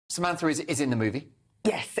Samantha is in the movie.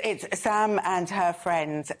 Yes, it's Sam and her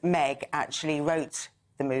friend Meg actually wrote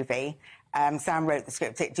the movie. Sam wrote the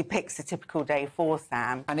script. It depicts a typical day for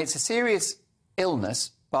Sam. And it's a serious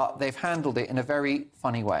illness, but they've handled it in a very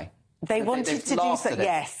funny way. They wanted to do so,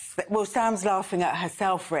 yes. Well, Sam's laughing at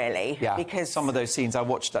herself, really. Yeah, because some of those scenes I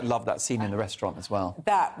watched, I love that scene in the restaurant as well.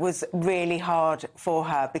 That was really hard for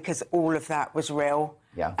her because all of that was real.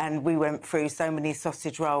 Yeah. And we went through so many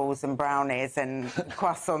sausage rolls and brownies and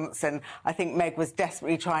croissants, and I think Meg was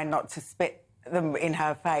desperately trying not to spit them in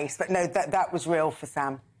her face. But no, that was real for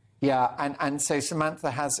Sam. Yeah, and so Samantha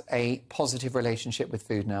has a positive relationship with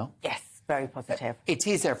food now. Yes. Very positive. It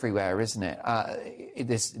is everywhere, isn't it?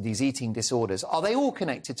 These eating disorders. Are they all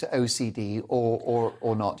connected to OCD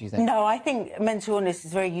or not, do you think? No, I think mental illness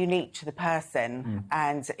is very unique to the person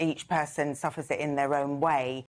and each person suffers it in their own way.